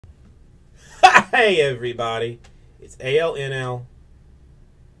Hey everybody, it's ALNL.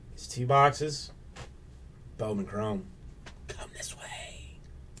 It's 2 boxes. Bowman Chrome. Come this way.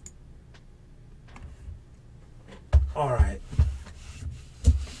 Alright.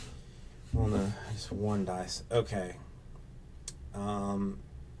 Well, no, just 1 dice. Okay.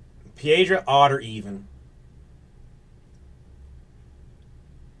 Piedra, odd or even?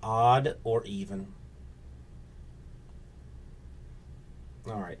 Odd or even?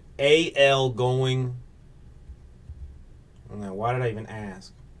 Alright. AL going. Now, why did I even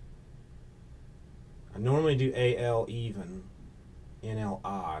ask? I normally do AL even, NL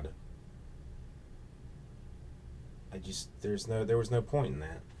odd. There was no point in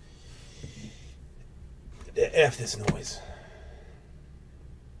that. F this noise.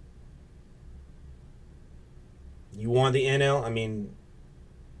 You want the NL? I mean,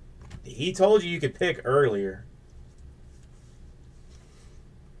 he told you could pick earlier.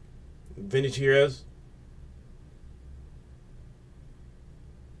 Vintage Heroes.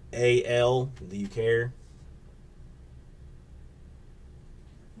 AL, do you care?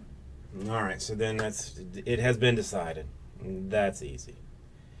 Alright, so then it has been decided. That's easy.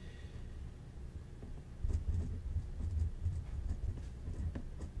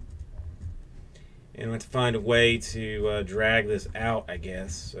 And I have to find a way to drag this out, I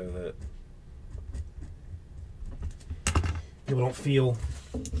guess, so that people don't feel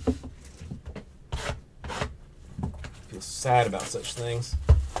sad about such things.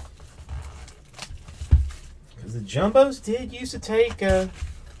 Because the jumbos did used to take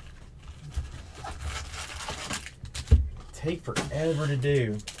forever to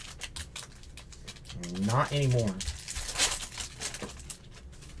do. Not anymore.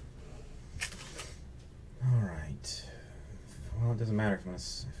 Alright. Well, it doesn't matter if I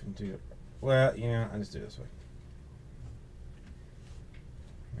do it. Well, yeah, I just do it this way.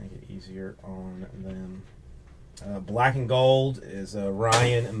 Make it easier on them. Black and gold is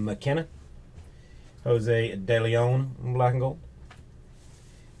Ryan McKenna. Jose De Leon, black and gold.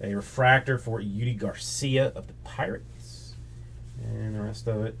 A refractor for Yudi Garcia of the Pirates. And the rest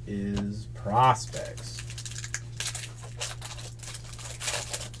of it is prospects.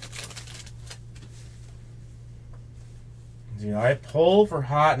 See, I pull for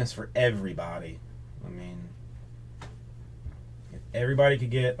hotness for everybody. I mean, if everybody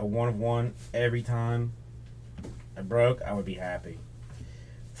could get a 1 of 1 every time I broke, I would be happy.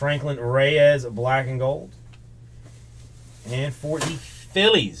 Franklin Reyes, black and gold. And for the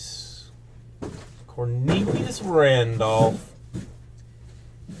Phillies, Cornelius Randolph,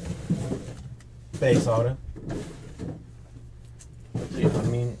 base auto. Yeah, I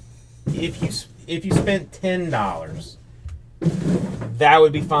mean, if you spent $10, that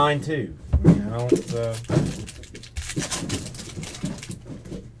would be fine too. You know,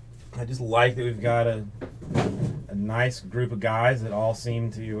 I just like that we've got a nice group of guys that all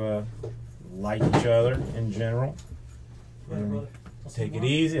seem to like each other in general. Take it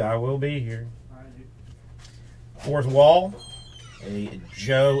easy. I will be here. Fourth wall, a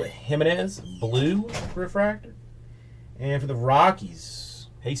Joe Jimenez blue refractor. And for the Rockies,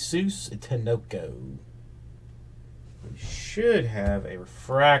 Jesus Tinoco. We should have a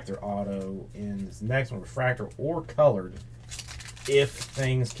refractor auto in this next one, refractor or colored, if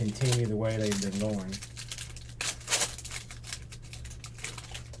things continue the way they've been going.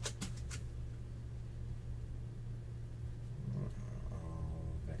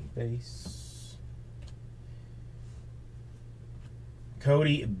 Base.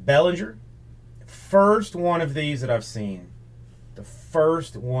 Cody Bellinger. First one of these that I've seen. The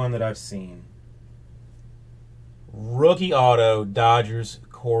first one that I've seen. Rookie auto, Dodgers,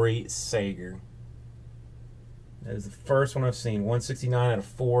 Corey Seager. That is the first one I've seen. 169 out of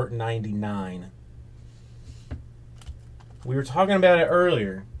 499. We were talking about it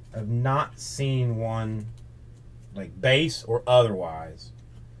earlier. I've not seen one like base or otherwise.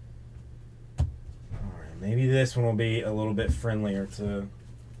 Maybe this one will be a little bit friendlier to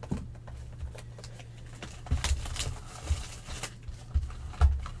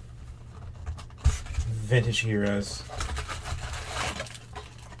Vintage Heroes.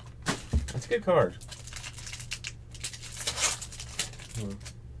 That's a good card.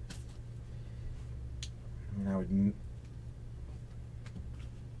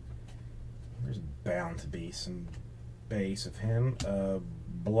 There's bound to be some base of him.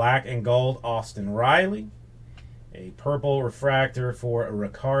 Black and gold, Austin Riley. A purple refractor for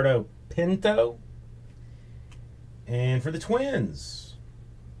Ricardo Pinto. And for the Twins,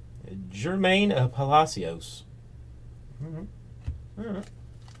 Jermaine Palacios. All right.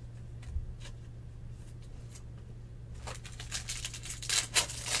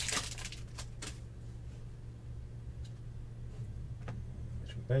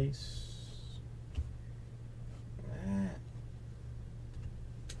 base.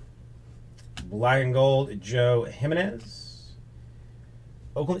 Black and gold, Joe Jimenez.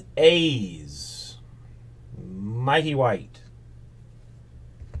 Oakland A's, Mikey White.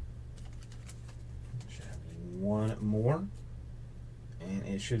 Should have one more. And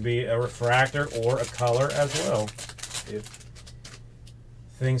it should be a refractor or a color as well, if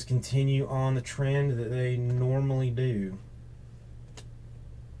things continue on the trend that they normally do.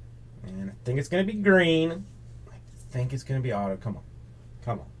 And I think it's going to be green. I think it's going to be auto. Come on.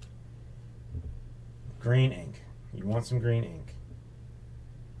 Come on. Green ink. You want some green ink.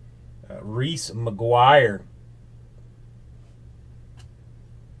 Reese McGuire.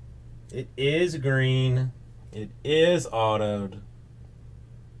 It is green. It is autoed.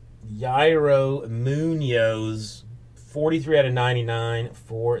 Yairo Munoz, 43 out of 99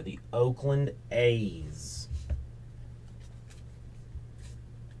 for the Oakland A's.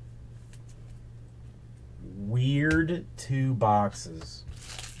 Weird 2 boxes.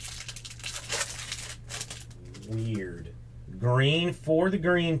 Weird. Green for the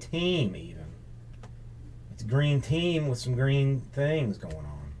green team, even. It's a green team with some green things going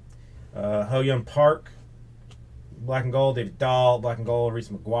on. Ho-Young Park, black and gold, David Dahl, black and gold, Reese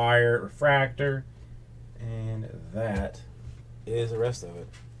McGuire, refractor. And that is the rest of it.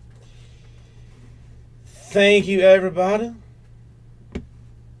 Thank you, everybody.